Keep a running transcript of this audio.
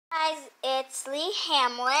guys, it's Lee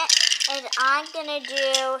Hamlet, and I'm gonna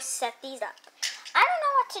set these up. I don't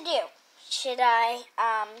know what to do. Should I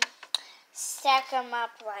stack them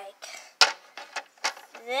up like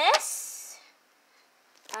this?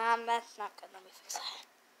 That's not good. Let me fix that.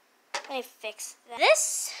 Let me fix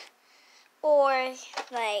this, or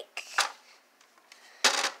like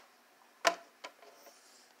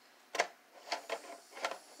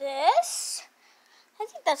this. I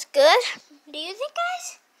think that's good. Do you think,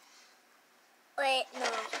 guys? Wait, no.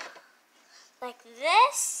 Like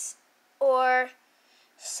this, or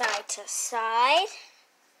side to side.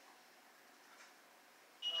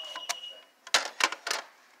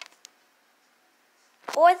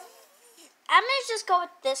 Or I'm gonna just go with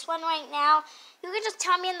this one right now. You can just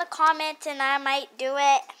tell me in the comments and I might do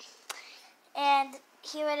it. And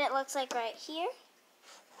here what it looks like right here.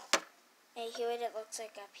 And here what it looks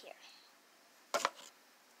like up here.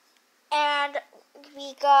 And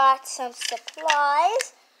we got some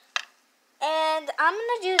supplies. And I'm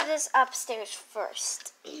going to do this upstairs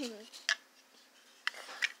first. Okay,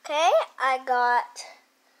 I got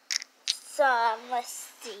some, let's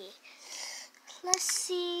see,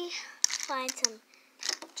 find some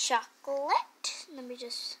chocolate. Let me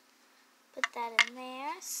just put that in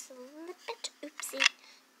there, slip it, oopsie,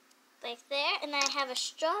 like there. And I have a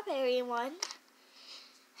strawberry one.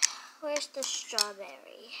 Where's the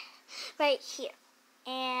strawberry? Right here.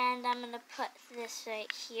 And I'm going to put this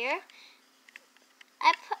right here.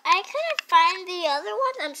 I couldn't find the other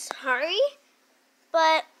one, I'm sorry,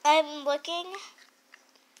 but I'm looking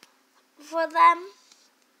for them.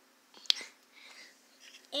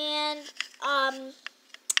 And,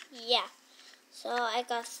 yeah, so I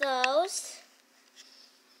got those.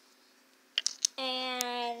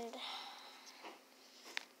 And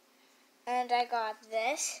I got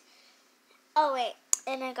this. Oh, wait,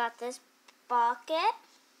 and I got this bucket.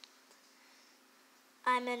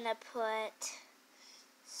 I'm going to put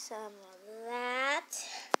some of that,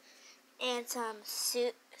 and some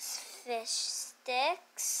fish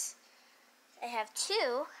sticks. I have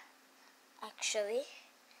two, actually.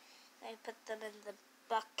 I put them in the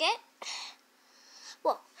bucket.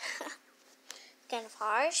 Well, kind of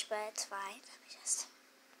harsh, but it's fine.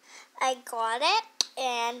 I got it,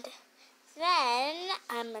 and then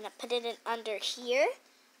I'm gonna put it in under here,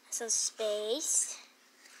 some space.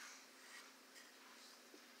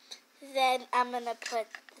 Then I'm gonna put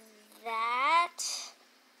that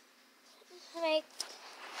right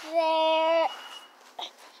there.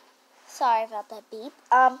 Sorry about that beep.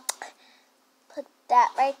 Put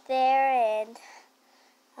that right there, and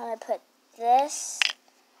I'm gonna put this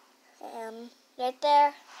right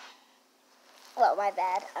there. Oh, my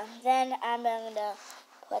bad. Then I'm gonna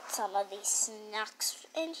put some of these snacks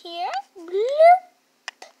in here. Bloop.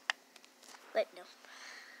 Wait, no.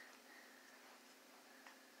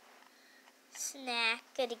 Snack,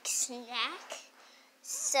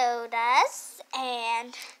 sodas,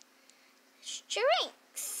 and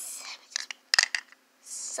drinks.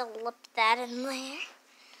 Slip that in there.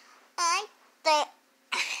 I'm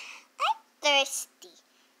thirsty.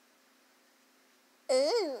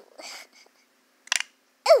 Ooh.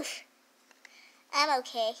 Oof. I'm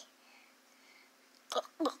okay.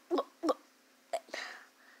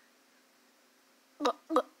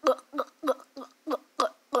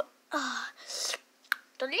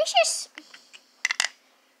 Delicious.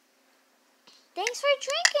 Thanks for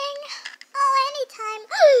drinking. Oh, anytime.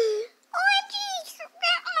 OMG,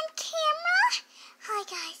 we're on camera. Hi,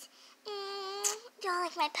 guys. Y'all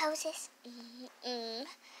like my poses?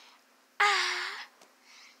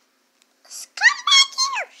 Come back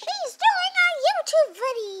here. She's doing a YouTube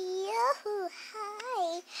video.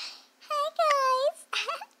 Hi. Hi, guys.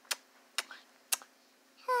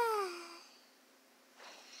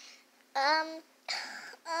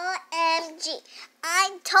 OMG.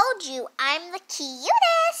 I told you I'm the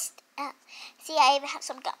cutest. See, I even have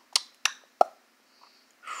some gum.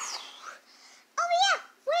 Oh, yeah.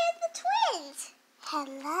 Where's the twins?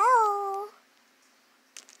 Hello.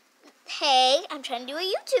 Hey, I'm trying to do a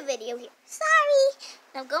YouTube video here. Sorry.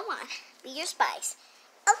 Now go on. Be your spies.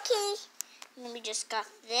 Okay. And then we just got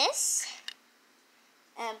this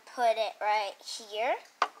and put it right here.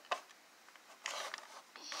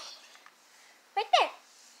 Right there.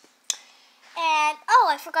 And, oh,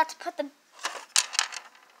 I forgot to put the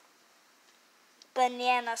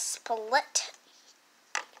banana split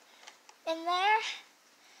in there.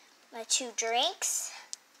 My two drinks.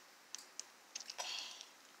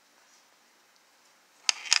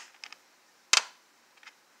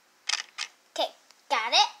 Okay,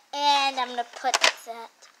 got it. And I'm going to put that.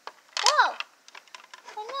 Whoa.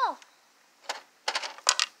 Oh, no.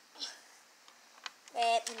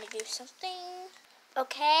 Let me do something.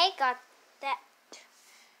 Okay, got that.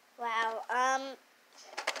 Wow,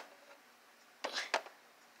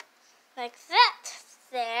 like that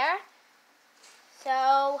there.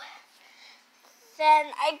 So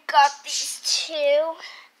then I got these two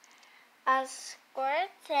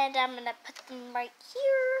squirts, and I'm gonna put them right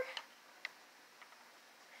here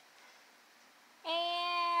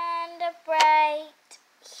and right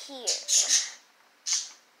here.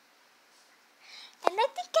 And I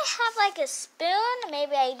think I have like a spoon.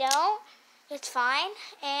 Maybe I don't. It's fine.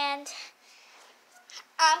 And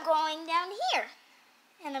I'm going down here.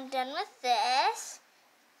 And I'm done with this.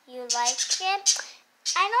 You like it?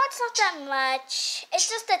 I know it's not that much. It's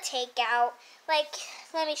just a takeout. Like,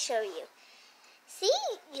 let me show you. See,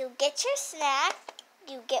 you get your snack,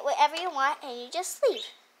 you get whatever you want, and you just leave.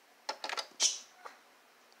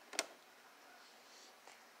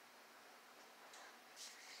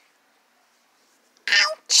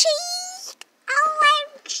 Ouchie!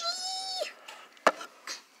 OMG!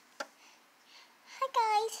 Hi,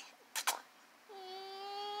 guys.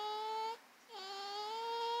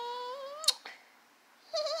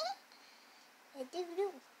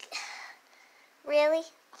 Really?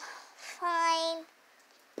 Fine.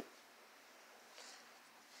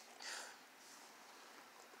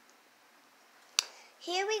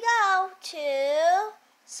 Here we go to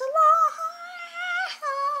salon.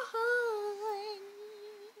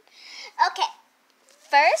 Okay,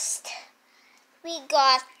 first we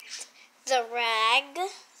got the rug,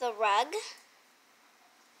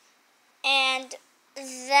 and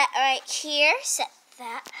that right here, set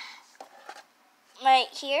that right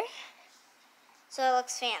here so it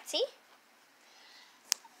looks fancy.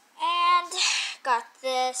 And got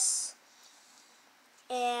this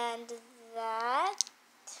and that.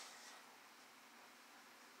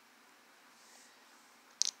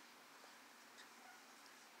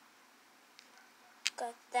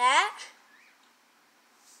 Got that.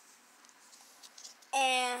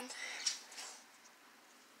 And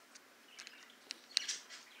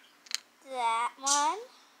that one.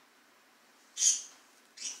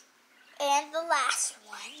 And the last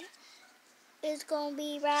one is going to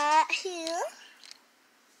be right here.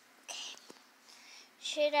 Okay.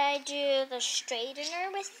 Should I do the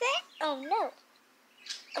straightener with it? Oh, no.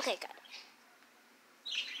 Okay, got it.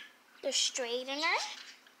 The straightener.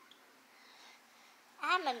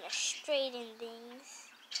 I'm going to straighten things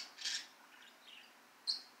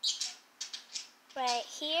right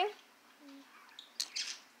here.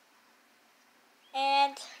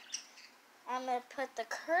 And I'm going to put the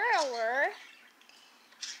curler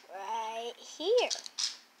right here.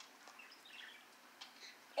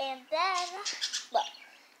 And then, look,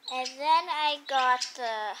 and then I got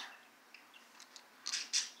the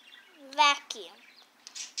vacuum.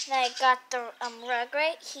 Then I got the rug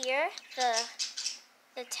right here,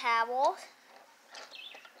 the towel.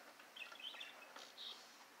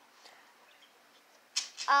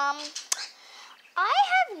 I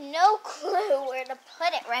have no clue where to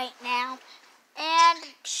put it right now. And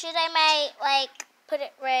should I might put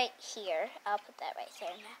it right here? I'll put that right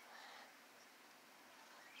there now.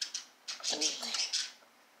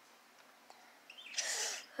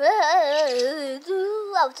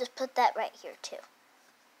 I'll just put that right here too.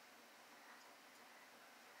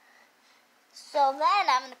 So then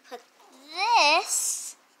I'm going to put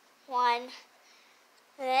this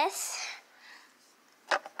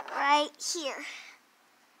right here.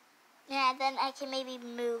 Yeah, then I can maybe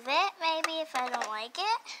move it, maybe if I don't like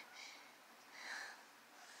it.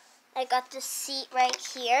 I got the seat right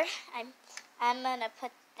here. I'm going to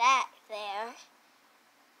put that there.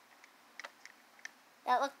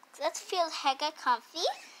 That feels hecka comfy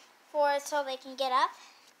so they can get up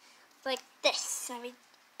like this. Let me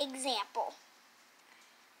example.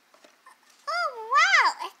 Oh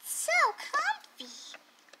wow, it's so comfy.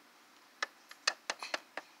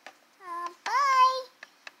 Bye.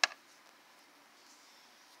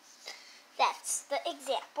 That's the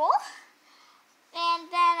example. And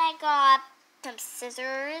then I got some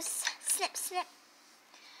scissors. Snip, snip.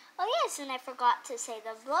 Oh yes, and I forgot to say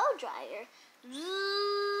the blow dryer.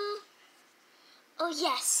 Oh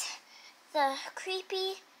yes, the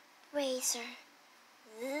creepy razor.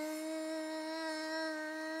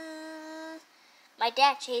 My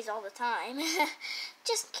dad shaves all the time.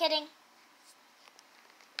 Just kidding.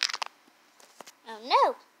 Oh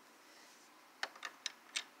no.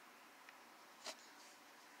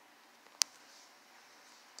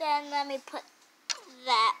 Then let me put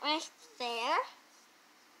that right there.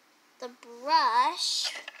 The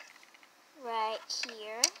brush right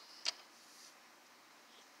here.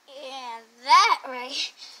 And that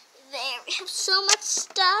right there We have so much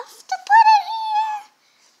stuff to put in here.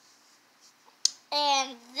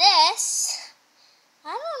 And this,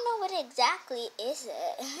 I don't know what exactly is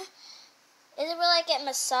it. Is it where like it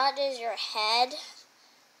massages your head?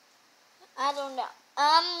 I don't know.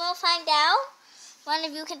 We'll find out. One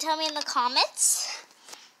of you can tell me in the comments.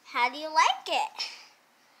 How do you like it?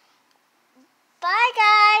 Bye,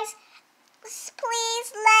 guys.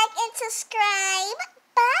 Please like and subscribe.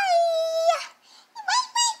 Bye.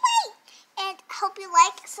 Wait. And hope you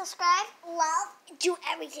like, subscribe, love, do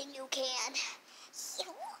everything you can.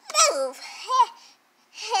 Move.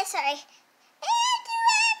 Sorry. And do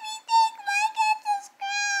everything, like and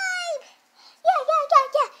subscribe.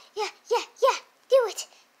 Yeah. Do it.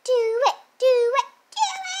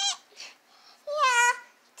 Yeah.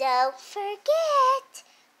 Don't forget,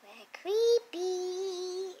 we're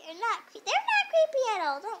creepy. They're not creepy at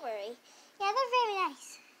all, don't worry. Yeah, they're very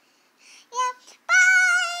nice. Yeah,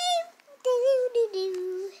 bye. Do.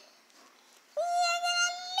 We're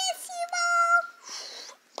gonna miss you all.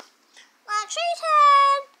 Let's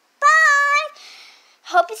return. Bye.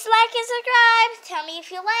 Hope you like and subscribe. Tell me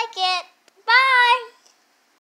if you like it. Bye.